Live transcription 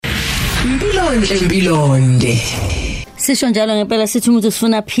Mpilonhle Mpilonde. Sisho njalo ngempela sithi umuntu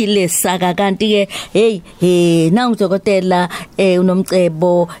sifuna aphile saka kanti ke nangu dokotela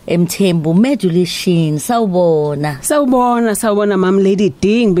uNomcebo Mthembu Medulation sawubona Mam Lady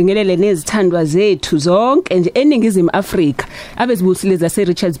D ngibingelele nezithandwa zethu zonke nje eningizimu Afrika abezibusile zase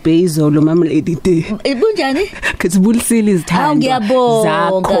Richards Bay izolo Mam Lady D bunjani kuzibusile izithandwa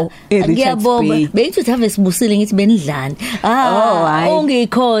zakho ngiyabonga beyithi have sibusile ngithi benidlani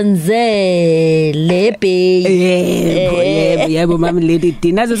ungikhonze lebe yebo Mam Lady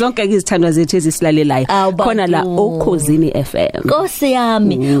D nazo zonke izithandwa zethu ezisilalelayo khona la Okhosini FM Nkosi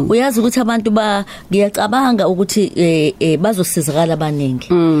yami uyazi ukuthi abantu ngiyacabanga ukuthi bazosizakala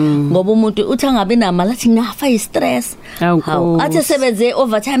abaningi ngoba umuntu uthi angabe namali athi ngafa istress athi sebenze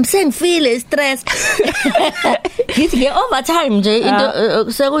overtime sengifile istress ngithi ke overtime nje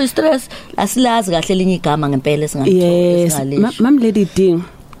into sekuyi stress asilazi kahle linye igama ngempela esingalisho Mam Lady D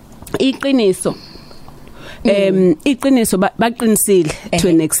iqiniso iqiniso baqinisile to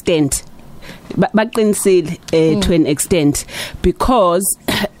an extent baqinisile to an extent because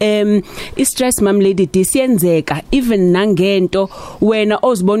stress Mam Lady D siyenzeka even nangento wena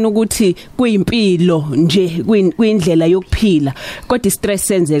ozibona ukuthi kuyimpilo nje kuyindlela yokuphila kodwa stress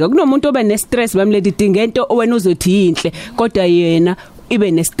senzeka kunomuntu oba ne stress Mam Lady D ngento wena uzothi yinhle kodwa yena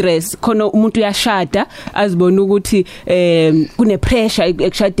ibe ne stress khona umuntu uyashada azibona ukuthi kune pressure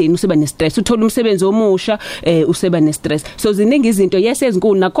ekushadeni useba ne stress uthola umsebenzi omusha useba ne stress so ziningi izinto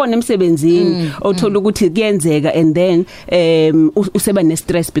yesezinkulu nakhona emsebenzini othola ukuthi kuyenzeka and then useba ne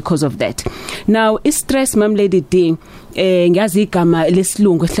stress because of that now is stress Mam Lady D ngiyazi igama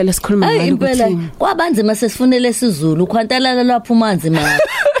lesilungu esihlala sikhuluma ngalo ukuthi kwabanzima sesifunele isizulu ukhwantalala lapha umanzi ma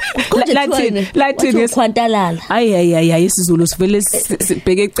lathi ukhwantalala hayi isizulu sivele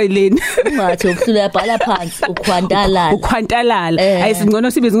sibheke eceleni ungathi ukuhlula yabhala phansi ukhwantalala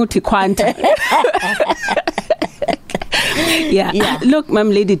ayisingcono sibiza ukuthi khwanta yeah look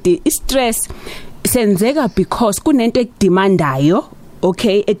Mam Lady D stress senzeka because kunento ekudemandayo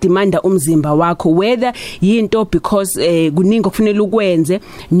okay edemanda umzimba wakho whether yinto because kuningi okufanele ukwenze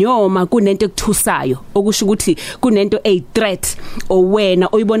nyoma kunento ekuthusayo okusho ukuthi kunento a threat owena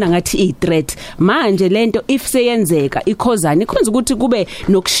oyibona ngathi i threat manje lento if seyenzeka ikhozana ikhonza ukuthi kube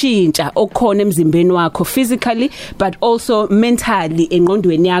nokushintsha okukhona emzimbeni wakho physically but also mentally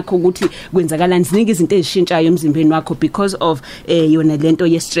engqondweni yakho ukuthi kwenzakalani ziningi izinto ezishintshayo emzimbeni wakho because of yona lento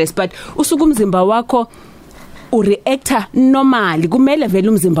ye stress but usuku umzimba wakho ureacta normally kumele vele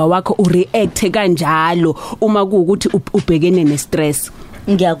umzimba wakho ureact kanjalo uma kuukuthi ubhekene ne stress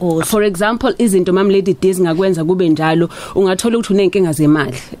ngiyakuzwa for example izinto Mam Lady D ngakwenza kube njalo ungathola ukuthi unenkinga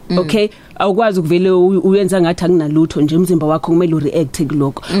zemali okay awukwazi ukuvele uyenza ngathi akunalutho nje umzimba wakho kumele ureact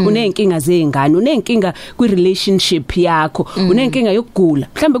kuloko unenkinga zeingane unenkinga kwi relationship yakho unenkinga yokugula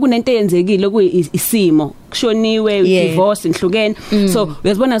mhlambe kunento eyenzekile kuyisimo kushoniwe divorce inhlukene so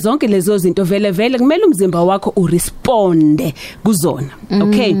uyazibona zonke lezo zinto vele kumele umzimba wakho uresponde kuzona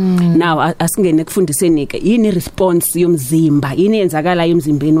okay now asingene kufundiseni ke yini response yomzimba yini yenzakala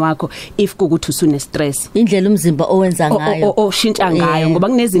emzimbeni wakho if kukuthi usune stress indlela umzimba owenza ngayo oshintsha ngayo ngoba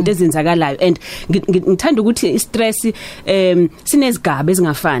kunezinto ezenzakalayo and ngithanda ukuthi stress sinezigaba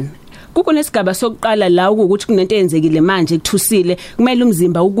ezingafani kukhona isigaba sokuqala la ukuthi kunento eyenzekile manje ekuthusile kumele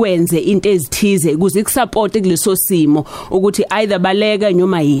umzimba ukwenze into ezithize ukuze ikusupport kuleso simo ukuthi either baleka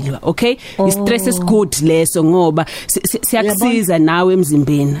noma yilwa okay stress is good leso ngoba siyakusiza nawe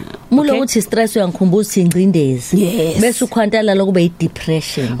emzimbeni mulo ukuthi stress uyangikhumbuza ingcindezi bese ukhwantalala kube i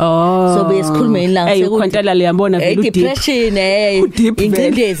depression so besikhuluma ilanga sekuthi ukhwantalala uyabona vele depression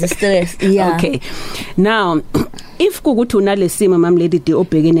ingcindezi stress yeah okay now if kukuthi unalesimo Mam Lady D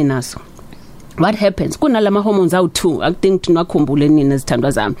obhekene naso what happens kunalama hormones awu2 akudingi nakhumbule nina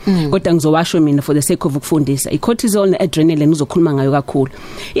izithandwa zami kodwa ngizowasho mina for the sake of ukufundisa icortisol neadrenaline uzokhuluma ngayo kakhulu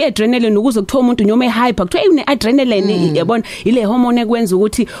iadrenaline ukuze kuthiwa umuntu nyoma ehyper kuthiwa ineadrenaline yabona ile hormone ekwenza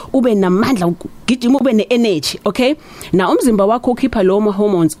ukuthi ube namandla ugijima ube neenergy okay na umzimba wakho ukhipha lo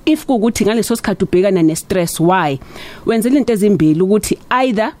hormones if kukuthi ngaleso sikhathi ubhekana nestress why wenzela into ezimbili ukuthi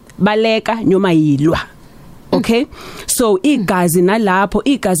either baleka noma yilwa okay so igazi nalapho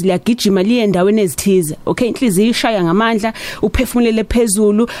igazi liyagijima liye endaweni ezithize okay inhliziyo ishaya ngamandla uphefumulele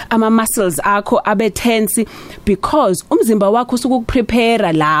phezulu ama muscles akho abe tense because umzimba wakho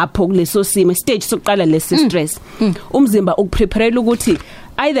usukuprepare lapho kuleso simo stage sokuqala lesi stress umzimba ukuprepare ukuthi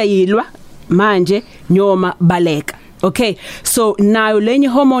either yilwa manje nyoma baleka Okay, so nayo lenye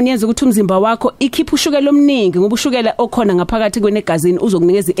hormone yenza ukuthi umzimba wakho ikhipha ushukela omningi ngoba ushukela okhona ngaphakathi kwenegazini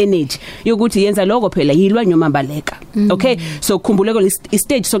uzokunikeza energy yokuthi yenza lokho phela yilwa noma baleka. Okay, so khumbuleke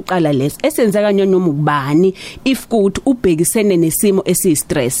istage sokuqala lesi esenza kanye noma ubani if kuthi ubhekisene nesimo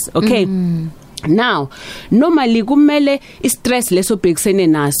esistress. Okay, now normally kumele istress leso bhekisene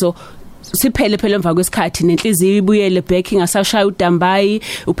naso siphele phela emva kwesikhathi nenhliziyo ibuyele back ingasashaya udambayi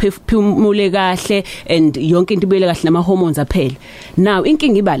uphefumule kahle and yonke into ibuyele kahle nama hormones aphele. Now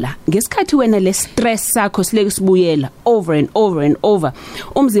inkinga iba la ngesikhathi wena le stress sakho sileke sibuyela over and over and over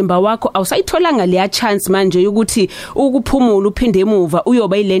umzimba wakho awusayitholanga leya chance manje ukuthi ukuphumula uphinde emuva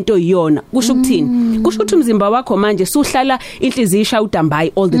uyoba ilento iyona. Kusho ukuthini? Kusho ukuthi umzimba wakho manje suhlala inhliziyo ishaya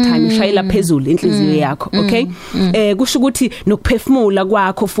udambayi all the time ishayela phezulu inhliziyo yakho. Okay, kusho ukuthi nokuphefumula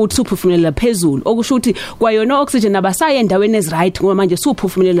kwakho futhi uphefumula phezulu okusho ukuthi kwayona oxygen abasaye endaweni eziright ngoba manje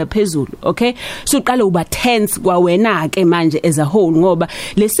suphefumulela phezulu. Okay, suqala uba tense kwawena ke manje as a whole ngoba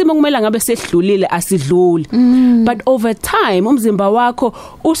lesimo kumele ngabe sehlulile asidluli. But over time umzimba wakho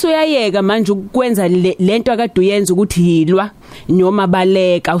usuyayeka manje ukwenza lento akade uyenza ukuthi yilwa noma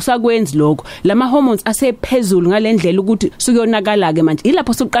baleka usakwenza lokho lama hormones asephezulu ngalendlela ukuthi sukuyonakala ke manje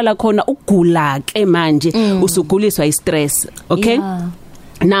ilapho suqala khona ukugula ke manje usuguliswa istress. Okay, yeah.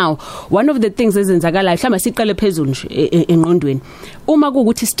 Now one of the things ezenzakala mhlawumbe siqale phezulu nje engqondweni uma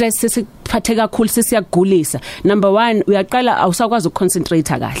kuukuthi stress sesiphathe kakhulu sesiyagulisa. Number 1 uyaqala awusakwazi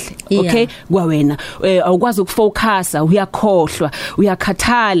ukuconcentrate kahle. Okay, kwawena awukwazi ukufocus uyakhohlwa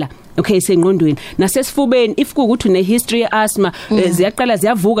uyakhathala. Okay, sengqondweni nasesifubeni if kuukuthi une history asthma ziyaqala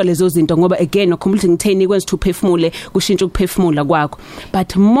ziyavuka lezo zinto ngoba again ukhumbula ngitheni kwenza ukuphefumule kushintsha ukuphefumula kwakho.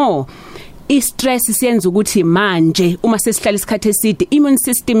 But more istress siyenza ukuthi manje uma sesihlala isikhathi eside immune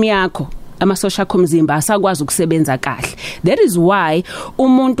system yakho amasosha akho omzimba asakwazi ukusebenza kahle. That is why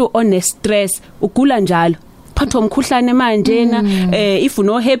umuntu one stress ugula njalo phatha umkhuhlane manje na if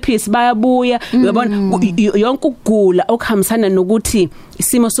no herpes bayabuya uyabona yonke ukugula okuhambisana nokuthi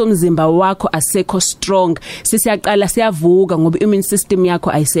isimo somzimba wakho asekho strong sisiyaqala siyavuka ngoba immune system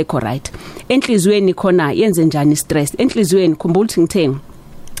yakho ayisekho right. Enhlizweni khona yenze njani stress enhlizweni khumbula ukuthi ngitheni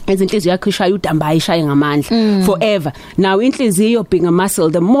izinhliziyo yakho ishaya udambayi ishaya ngamandla forever. Now inhliziyo being a muscle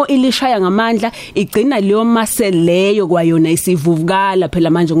the more ilishaya ngamandla igcina leyo muscle leyo kwayona isivuvukala phela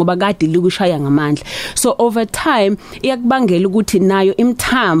manje ngoba kade likushaya ngamandla. So over time iyakubangela ukuthi nayo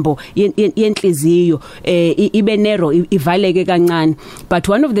imithambo yenhliziyo ibe narrow ivaleke kancane. But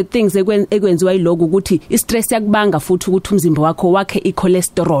one of the things ekwenziwa yiloko ukuthi istress yakubanga futhi ukuthi umzimba wakho wakhe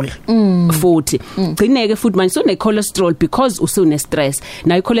icholesterol futhi gcineke futhi manje sone cholesterol because usune stress.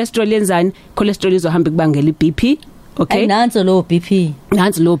 Now cholesterol yenzani cholesterol izohamba kubangela iBP. Okay, nanzo low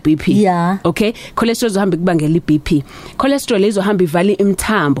BP yeah. Okay, cholesterol izohamba kubangela iBP. Cholesterol izohamba ivali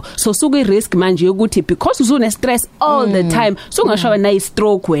imthambo so suku risk manje ukuthi because usune stress all the time so ungashawa na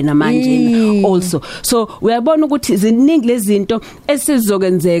stroke wena manje also. So uyabona ukuthi ziningi lezinto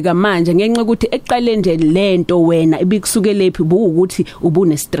esizokwenzeka manje ngenxa ukuthi eqale nje lento wena ibikusukelephi ukuthi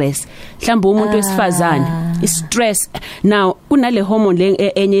ubune stress. Mhlawumbe umuntu wesifazane stress now kunale hormone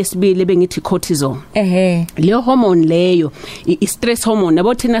enye esibili bengithi cortisol. Le hormone leyo i-stress hormone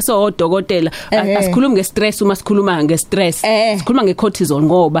yabo thina so odokotela asikhulumi ngestress uma sikhuluma ngestress sikhuluma ngecortisol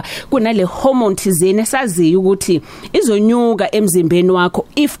ngoba kunale hormone thizene esaziyo ukuthi izonyuka emzimbeni wakho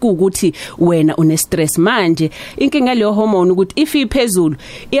if kuukuthi wena une stress. Manje inkinga leyo hormone ukuthi if iphezulu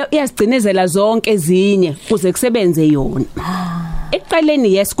iyazigcinezela zonke ezinye kuze kusebenze yona.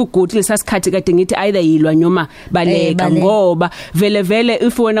 Eqaleni yes kugood lesasikhathi kade ngithi either yilwa noma baleka ngoba vele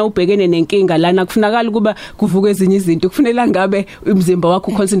if wena ubhekene nenkinga lana kufunakala ukuba kuvuka ezinye izinto kufanele ngabe umzimba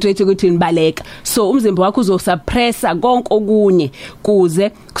wakho concentrate ukuthi baleka so umzimba wakho uzosuppressa konke okunye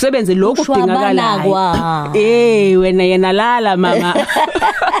kuze kusebenze lokho kudingakalayo. Wena yena lala mama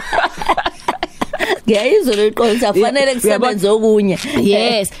ngiyizwe leqonza fanele kusebenze okunye.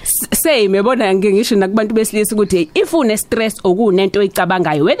 Yes, same yabona ngisho nakubantu besilisa ukuthi if une stress okunento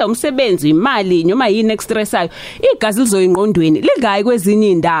oyicabangayo whether umsebenzi imali noma yini exstressayo igazi lizoyingqondweni lingayi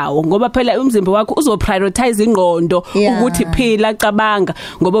kwezinye indawo ngoba phela umzimba wakho uzoprioritize ingqondo ukuthi phila cabanga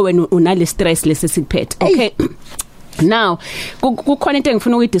ngoba wena unale stress lesesikuphethe. Okay. Now kukhona into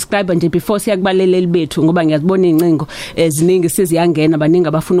engifuna ukuyidescribe nje before siyakubaleleli bethu ngoba ngiyazibona incingo eziningi siziyangena baningi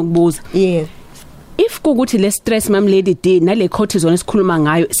abafuna ukubuza. Yeah. If kukuthi le stress mam lady D nale cortisol esikhuluma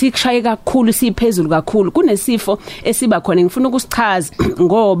ngayo sikushaye kakhulu siphezulu kakhulu kunesifo esiba khona ngifuna ukusichaza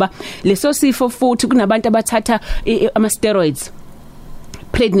ngoba leso sifo futhi kunabantu abathatha ama steroids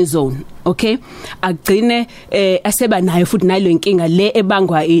prednisone, okay, agcine aseba nayo futhi nalo inkinga le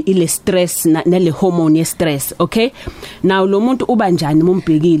ebangwa ile stress nale hormone ye stress, okay. Now lo muntu uba njani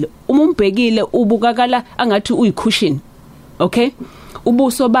umbhekile? Umbhekile ubukakala angathi uyicushion, okay.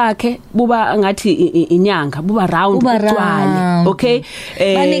 Ubuso bakhe buba ngathi inyanga, buba round ugcwale, okay.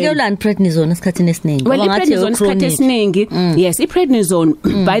 Banike ulani prednisone esikhathini esiningi? Well, prednisone esikhathini esiningi, yes, prednisone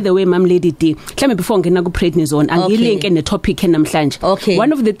by the way Mam Lady D, mhlambe before ngena ku prednisone angilinke ne topic namhlanje.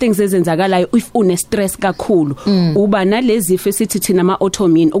 One of the things ezenzakalayo if une stress kakhulu uba nalezifo esithi thina ama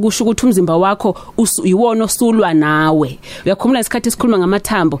autoimmune, okusho ukuthi umzimba wakho iwona osulwa nawe. Uyakhumula isikhathi esikhuluma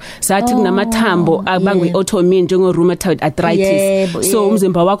ngamathambo, sathi kunamathambo abangwe autoimmune njengo rheumatoid arthritis. So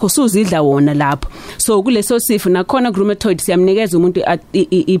umzimba wakho usuzidla wona lapho. So kuleso sifo nakhona rheumatoid siyamnikeza umuntu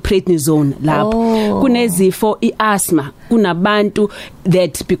prednisone lapho. Kunezifo iasthma, kunabantu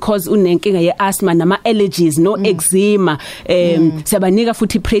that because unenkinga yeasthma nama allergies no eczema siyabanika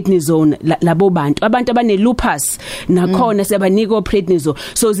futhi prednisone labo bantu. Abantu abane lupus nakhona siyabanika prednisone.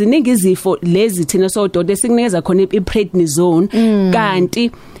 So ziningi izifo lezi thina sodwa esikunikeza khona iprednisone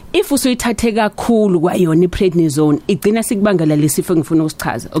kanti if usuyithathe kakhulu kwayona iprednisone igcina sikubangela lesifo ngifuna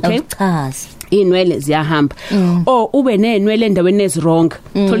ukusichaza, okay? Uchaza. Inwele ziyahamba. Ube nenwele endaweni ezwrong.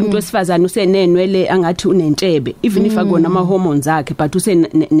 Thola umuntu wesifazana usenenwele angathi unentshebe even if akona ama hormones akhe but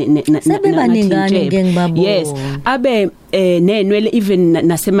yes, abe nenwele even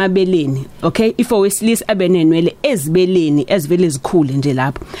nasemabeleni, okay? If owesilisa abe nenwele ezibeleni ezivele ezikhule nje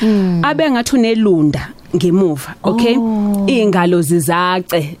lapho. Abe ngathi unelunda ngemuva, okay? Ingalo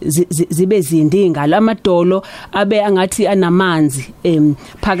zizace zibe zinde ingalo, amadolo abe angathi anamanzi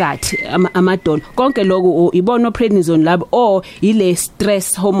phakathi amadolo. Konke lokho ibona prednisone labo ile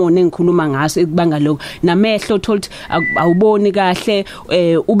stress hormone engikhuluma ngaso ekubanga lokho. Namehlo thola awuboni kahle,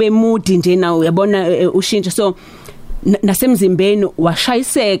 ube moody nje na uyabona ushintsha. So nasemzimbeni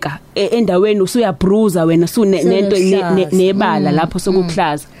washayiseka endaweni usuyabruza wena nento nebala lapho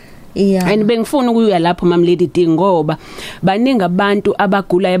sokuklaza. Yeah. And bengifuna ukuya lapho Mam Lady D ngoba baningi abantu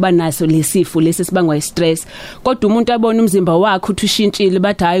abagula ebanaso lesifo lesi sibangwa istress, kodwa umuntu abona umzimba wakhe uthi ushintshile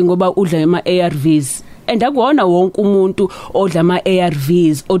bathi hayi ngoba udla ama ARVs. And akuwona wonke umuntu odla ama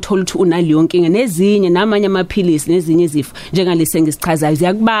ARVs othola ukuthi unaleyo nkinga, nezinye namanye amaphilisi nezinye izifo njengalese ngisichazayo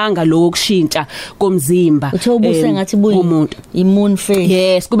ziyakubanga lokho kushintsha komzimba. Uthobuse ngathi umuntu immune face.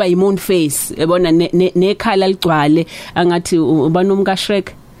 Yes, kuba immune face yabona nekhala ligcwale angathi ubani umka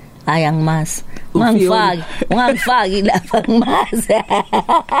Shrek. Hayi angimazi. Ungangifaki lapha ngimazi.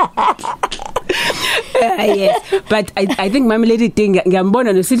 Yes, but I think Mam Lady D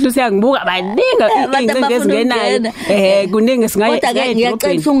ngiyambona nesihlo siyangibuka baninga ingcezingenayo kuningi singaye. Kodwa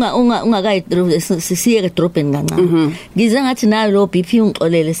ngiyacela ungakayi sisiye edrobheni kancane. Ngize ngathi nayo lo BP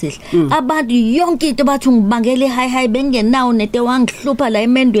ungixolele sihle. Abantu yonke into bathi ngibangele high bengenawo nete wangihlupha la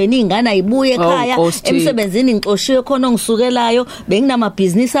emendweni ingane ayibuye ekhaya emsebenzini ngixoshiwe khona ongisukelayo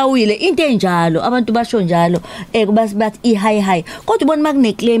benginamabhizinisi awile into enjalo abantu basho njalo kubathi ihigh kodwa ubona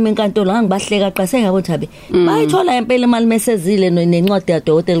makune claim enkantolo ngibahleka qase ngabothi abe bayithola impela imali mesezile nencwadi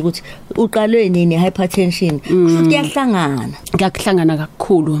yadokotela ukuthi uqalwe nini hypertension kusho kuyahlangana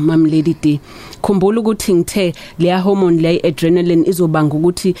kakhulu Mam Lady D. Khumbula ukuthi ngithe leya hormone le adrenaline izobanga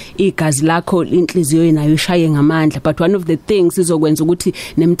ukuthi igazi lakho inhliziyo yenayo ishaye ngamandla, but one of the things izokwenza ukuthi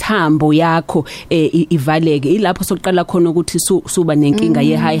nemthambo yakho ivaleke. Ilapho sokuqala khona ukuthi suba nenkinga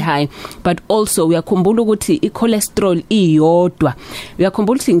ye high, but also uyakhumbula ukuthi icholesterol iyodwa.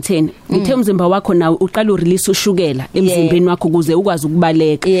 Uyakhumbula ukuthi ngithe umzimba wakho nawo uqala urelease ushukela emzimbeni wakho ukuze ukwazi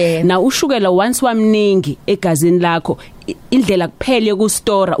ukubaleka. Na ushukela once wamningi egazini lakho indlela kuphele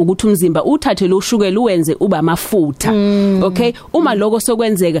yokustora ukuthi umzimba uthathe lo ushukela uwenze uba amafutha, okay? Uma lokho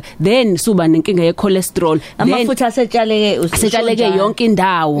sokwenzeka then suba nenkinga ye cholesterol, amafutha asetshалeke yonke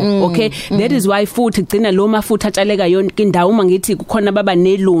indawo, okay? That is why futhi gcina lo mafutha atshaleka yonke indawo. Uma ngithi kukhona baba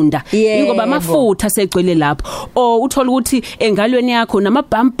nelunda ingoba amafutha asegcwele lapho, uthola ukuthi engalweni yakho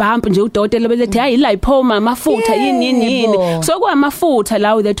namabhamp nje udokotela bethi hayi lipoma amafutha yini so kwamafutha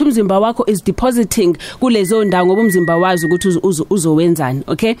lawo that umzimba wakho is depositing kulezo ndawo ngoba umzimba wazi ukuthi uzowenzani,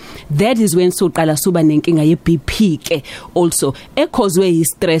 okay? That is when soqala suba nenkinga ye BP ke also ecaused yi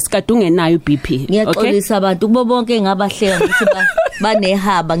stress kade ungenayo BP, okay? Ngiyaxolisa abantu kubo bonke ngabahleka ukuthi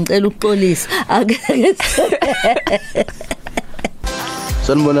banehaba ngicela ukuxolisa.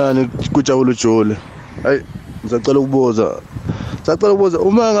 Sanibonani kuJabulu Jole. Hayi ngicela ukubuza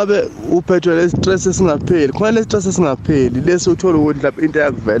uma ngabe uphethwe le stress esingapheli, khona le stress esingapheli lesi uthola ukuthi lapha into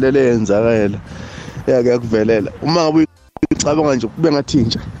yakuvelela eyenzakala yakuvelela, uma ngabe ucabanga nje kube ngathi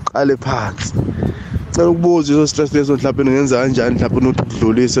nje qale phansi. Ngicela ukubuza izo stress lezo mhlawumbe ngenza kanjani mhlawumbe ukuthi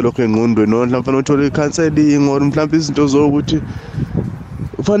udlulise lokho engqondweni, noma mhlawumbe uthola icounseling or mhlawumbe izinto zokuthi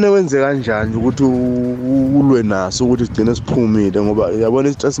Kufanele wenze kanjani ukuthi ulwe naso ukuthi sigcine siphumile ngoba uyabona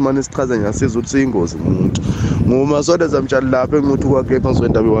istress manje sichaza ngasiza ukuthi siyingozi umuntu. Ngoma soda zamtshali lapha engithi kwakhe phansi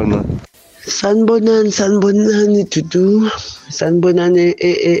kwendaba yancane. Sanibonani Dudu. Sanibonani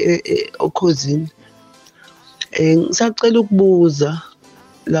okhosini. Ngisacela ukubuza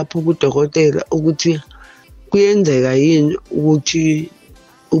lapho kudokotela ukuthi kuyenzeka yini ukuthi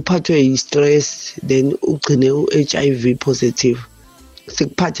uphathwe yi-stress then ugcine u-HIV positive.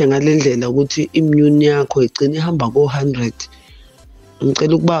 Sikuphathe ngalendlela ukuthi immune yakho igcine ihamba ko100.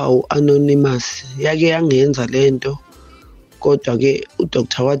 Ngicela ukuba u-anonymous yake yangenza lento kodwa ke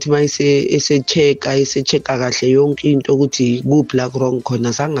udoctor wathi mayise esechecka kahle yonke into ukuthi kuphi la wrong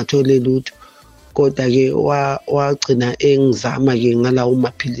khona sangathole lutho kodwa ke wagcina engizama ke ngalawo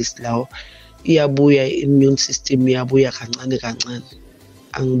maphilisi lawo iyabuya immune system iyabuya kancane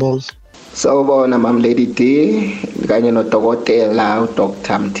angibonga. Sawubona Mam Lady D kanye nodokotela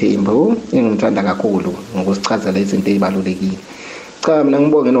uDr Mthembu engithanda kakhulu ngokusichazela izinto ezibalulekile. Cha mina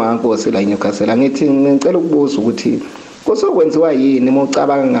ngibonge nowankosi la eNyukasela ngithi ngicela ukubuza ukuthi kusokwenziwa yini uma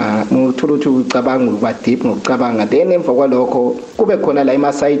ucabanga uthola ukuthi ucabanga uba deep ngokucabanga then emva kwalokho kube khona la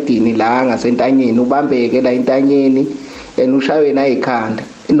emasayidini la ngasentanyeni ubambeke la entanyeni ushawe na ikhanda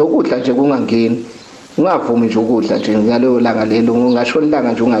nokudla nje kungangeni. Ungavumi nje ukudla nje ngaleyo langa lelo ungasho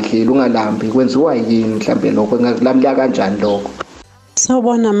ilanga nje ungadleli ungalambi kwenziwa yini mhlambe lokho ngakulamla kanjani lokho.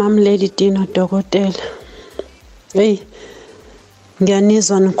 Sawubona Mam Lady Dino dokotela. Hey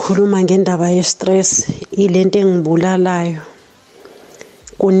ngiyanizwa nikhuluma ngendaba ye stress ilento engibulalayo.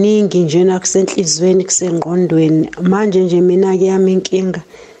 Kuningi nje nakusenhlizweni kusengqondweni manje nje mina ke yami inkinga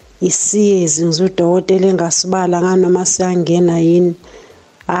isiyezi ngizudokotela engasibala nganoma siyangena yini.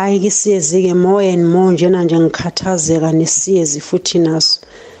 Hayi kisiyezi ke more and more njena nje ngikhathazeka nesiyezi futhi naso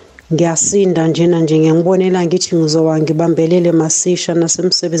ngiyasinda njena nje ngiyangibonela ngithi ngizoba ngibambelele masisha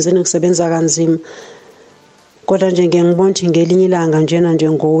nasemsebenzini ngisebenza kanzima kodwa nje ngiyangibona ukuthi ngelinye ilanga njena nje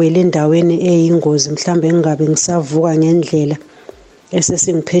ngowela endaweni eyingozi mhlambe ngingabe ngisavuka ngendlela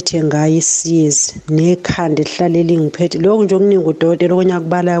esesingiphethe ngayo isiyezi nekhanda ehlaleli ngiphethe lokho nje okuningi udokotela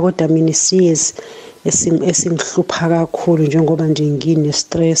okonyakubala kodwa mina isiyezi esingihlupha kakhulu njengoba nje ngine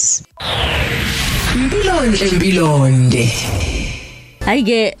stress. Mpilonhle Mpilonde.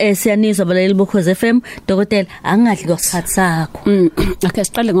 Ayike siyanizwa abalaleli bokhoze FM dokotela angadli kwesikhathi sakho. Okay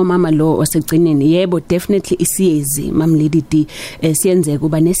siqale ngomama lo wasegcineni yebo definitely isiyezi Mam Lady D siyenzeka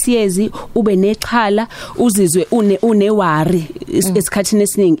uba nesiyezi ube nexhala uzizwe unewari esikhathini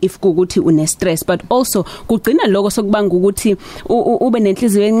esiningi if ukuthi une stress but also kugcina lokho sokubanga ukuthi ube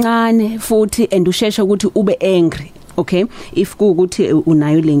nenhliziyo encane futhi and usheshe ukuthi ube angry. Okay if ukuthi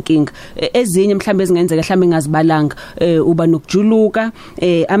unayo lenkinga ezinye mhlambe ezingenzeka mhlambe engazibalanga uba nokujuluka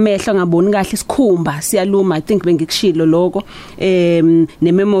amehlo angaboni kahle isikhumba siyaluma I think bengikushilo lokho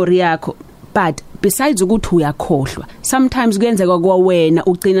nememory yakho but besides ukuthi uyakhohlwa sometimes kuyenzeka kwawena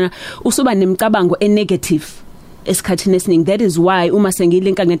ugcina usuba nemicabango enegative esikhathini esiningi that is why uma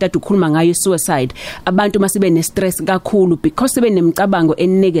sengilinka ngento ade ukhuluma ngayo suicide abantu masibe ne stress kakhulu because sebe nemicabango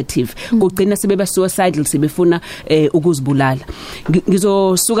enegative kugcina sibe suicidal sibefuna ukuzibulala.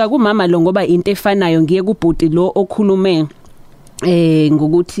 Ngizosuka kumama lo ngoba into efanayo ngiye kubhuti lo okhulume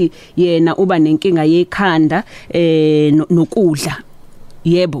ngokuthi yena uba nenkinga yekhanda nokudla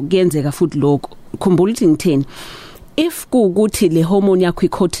yebo kuyenzeka futhi lokho khumbula ukuthi ngitheni if kuukuthi le hormone yakho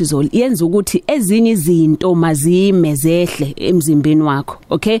icortisol yenza ukuthi ezinye izinto mazime zehle emzimbeni wakho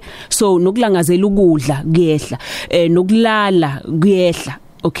okay so nokulangazela ukudla kuyehla nokulala kuyehla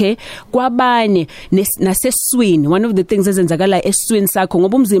okay kwabanye naseswini one of the things ezenzakala eswini sakho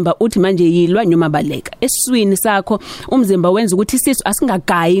ngoba umzimba uthi manje yilwa nyoma baleka eswini sakho umzimba wenza ukuthi isisu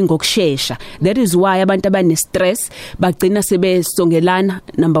asingagayi ngokusheshsha that is why abantu abane stress bagcina sebesongelana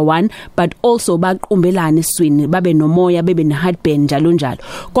number 1 but also baqumbelana eswini babe nomoya bebe ne heartburn njalo njalo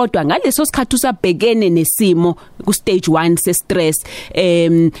kodwa ngaleso sikhathi usabhekene nesimo ku stage 1 se stress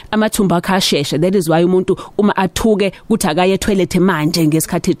amathumba akhashesha that is why umuntu uma athuke kuthi akaye toilet manje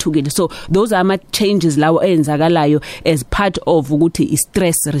ngesikhathi ethukile so those are ama changes lawo enzakalayo as part of ukuthi I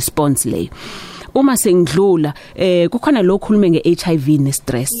stress response leyo uma sengidlula kukhona lo khulume ngeHIV ne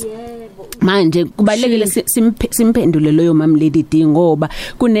stress manje kubalekile simphendule loyo Mam Lady D ngoba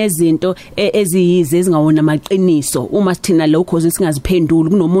kunezinto eziyize ezingawona amaqiniso uma sithina lokho singaziphenduli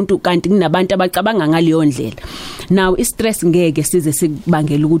kunomuntu kanti kunabantu abacabanga ngaleyo ndlela now I stress ngeke size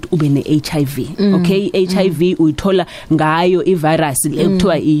sikubangela ukuthi ube ne HIV okay HIV uyithola ngayo I virus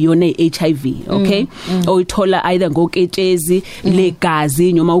ekuthiwa iyona HIV okay uyithola either ngoketshezi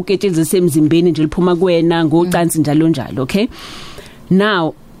legazi noma uketshezi semzimbeni nje liphuma kuwena ngocansi njalo njalo okay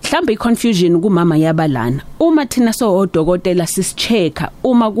now mhlambe iconfusion kumama yabalana uma thina so odokotela sisichecka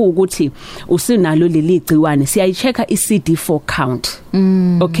uma kuukuthi usinalo leli gciwane siyayichecka iCD4 count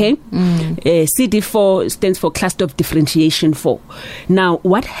okay CD4 stands for cluster of differentiation 4. Now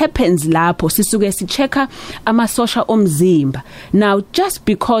what happens lapho sisuke sichecka amasosha omzimba. Now just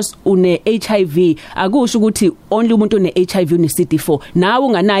because une HIV akusho ukuthi only umuntu une HIV une CD4 nawe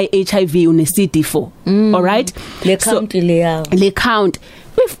unganayo HIV une CD4 all right le count le count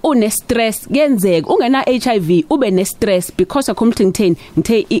if une stress kuyenzeka ungena HIV ube ne stress because akhomthini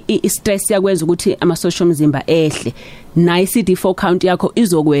ngithe I stress yakwenza ukuthi amasosha omzimba ehle na CD4 count yakho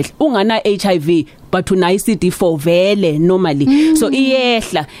izokwehla ungana HIV but una CD4 vele normally so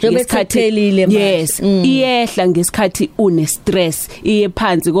iyehla ngesikhathi yes iyehla ngesikhathi une stress iye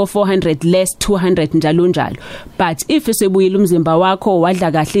phansi ko 400 less 200 njalo njalo but if sebuyile umzimba wakho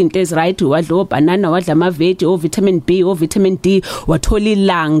wadla kahle into is right wadla obanana wadla ama veg o vitamin B o vitamin D wathola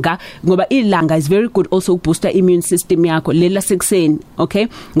ilanga ngoba ilanga is very good also booster immune system yakho lela sekuseni okay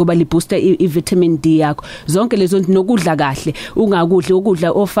ngoba li booster I vitamin D yakho zonke lezo nokudla kahle ungakudla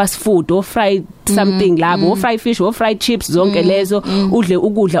ukudla o fast food o fried something labo o fried fish o fried chips zonke lezo udle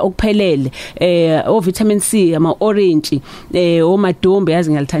ukudla okuphelele o vitamin C ama orange o madombe yazi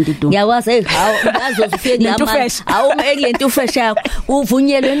ngiyalithanda idombe ngiyakwazi hawo ngazozifike ngiyama awuma ekulento fresh yakho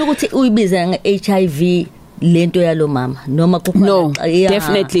uvunyelwe ukuthi uyibiza ngeHIV lento yalo mama noma kukhona no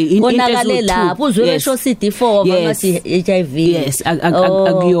definitely onakale lapho uzwe esho CD4 bangathi HIV yes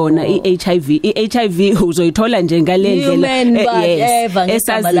akuyona iHIV uzoyithola nje ngalendlela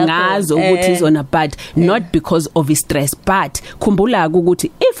esazi ngazo ukuthi izona but not because of stress but khumbula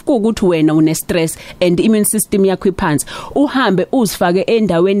ukuthi if kuukuthi wena une stress and immune system yakho iphansi uhambe uzifake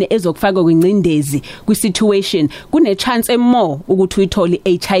endaweni ezokufaka kwingcindezi kwi situation kune chance more ukuthi uyithole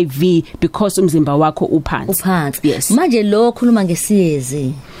HIV because umzimba wakho uphansi yes manje lo khuluma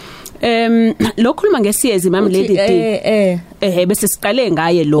ngesiyezi lo khuluma ngesiyezi mama lady bese siqale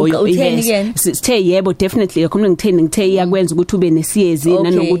ngaye loyo sithe yebo definitely yakhona ngithe iyakwenza ukuthi ube nesiyezi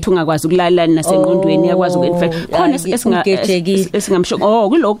nanokuthi ungakwazi ukulala nasengqondweni yakwazi ukinfact khona esingamsho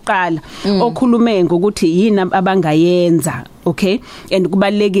kulokuqala okhulume ngokuthi yini abangayenza okay and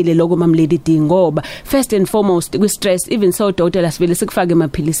kubalekile lokho mama lady D ngoba first and foremost kwi stress even so doctor sivele sikufake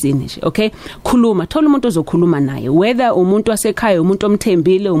emaphilisini nje okay khuluma thola umuntu ozokhuluma naye whether umuntu wasekhaya umuntu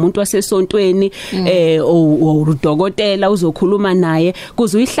omthembile umuntu wasesontweni udokotela uzokhuluma naye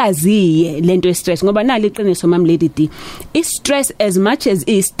kuze uyihlaziye lento ye stress ngoba nali iqiniso mama lady D I stress as much as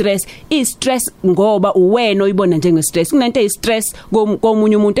I stress ngoba uwena oyibona njenge stress kunento ey stress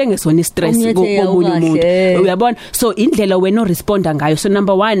komunye umuntu engesona stress komunye umuntu uyabona so indlela no responda ngayo so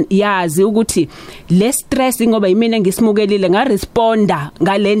number 1 yazi ukuthi le stress ngoba yimina ngisimukelile nga responda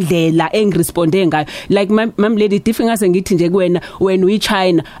ngalendlela engiresponde ngayo like mam lady diffingase ngithi nje kuwena wena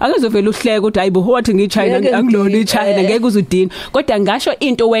uyiChina akuzovela uhleke ukuthi hayibo wathi ngiyiChina angilona iChina ngeke uzudina kodwa ngasho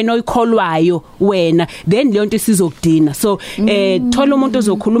into wena oyikholwayo wena then leyo nto isizokudina so thola umuntu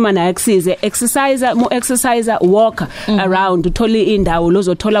ozokhuluma naye kusize exercise walk around uthola indawo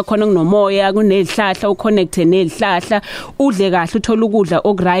lozothola khona kunomoya kunezihlahla uconnect nezihlahla udle kahle uthola ukudla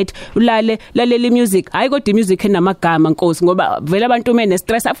okright lalela music hayi kodwa music enamagama nkosi ngoba vele abantu mene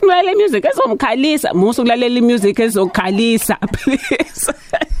stress afuna lalela music ezomkhalisa musu kulalela music ezokhalisa please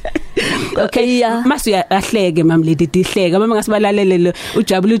okay masu yahleke mama lady dihleka mama ngasibalalelele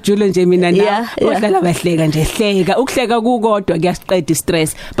ujabule ujulo nje mina na ohlala bahleka nje hleka ukuhleka kukodwa kuyasiqeda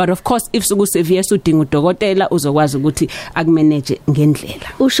stress but of course if suku severe udinga udokotela uzokwazi ukuthi akumanage ngendlela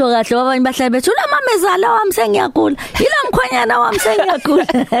usho kahle baba bahlala bethu la mamezala wami sengiyagula yila mkhwanyana wami sengiyagula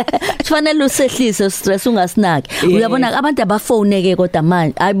kufanele usehlise stress ungasinaki uyabona abantu abafoneke kodwa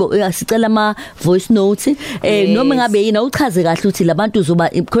manje hayibo sicela ama voice notes noma ngabe yini uchaze kahle ukuthi labantu uzoba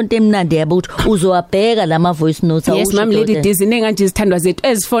content emnandi yabo ukuthi uzowabheka lama voice notes awusho yes mama lady dizinenga nje izithandwa zethu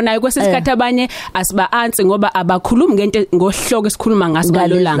ezifonayo kwesikhathi abanye asiba answer ngoba abakhulumi ngento ngohloko esikhuluma ngaso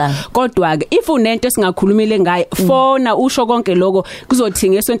ngalolanga kodwa ke if unento esingakhulumile ngayo fona usho konke lokho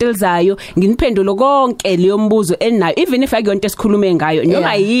kuzothinga esonto elizayo nginiphendulo konke leyo mbuzo enayo even if akuyonto esikhulume ngayo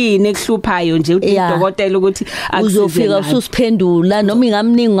noma yini ekuhluphayo nje udokotela ukuthi uzofika ususiphendula noma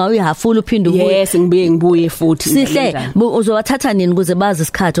ingamningi ngawe ihafula uphinde ubuye yes ngibuye futhi sihle uzowathatha nini ukuze bazi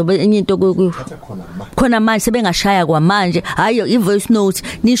isikhathi enye into khona manje sebengashaya manje hayo i-voice note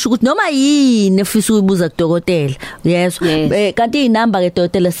nisho ukuthi noma yini efisa ukubuza kudokotela yezwa kanti inamba ke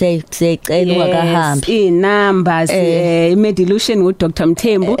dokotela siyicela ungakahambi numbers Medilution ngu Dr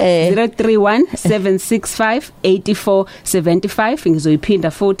Mthembu 031-765-8475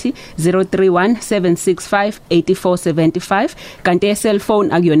 ngizoyiphinda futhi 031-765-8475 kanti cell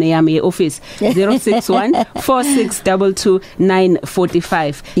phone akuyona yami ye-office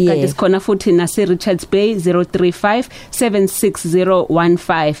 061-4622-945 kanti sikhona futhi nase Richards Bay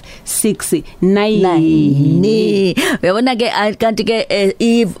 035-760-1569 uyabona ke kanti ke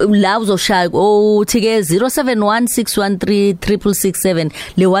la uzoshaya uthi ke 0716136667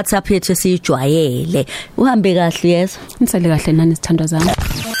 le WhatsApp yethu siyijwayele uhambe kahle yes nisale kahle nani sithandwa zami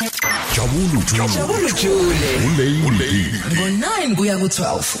Jabulu Jule ngo 9 kuya ku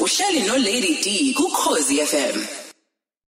 12 uhleli no Lady D ku Khosi FM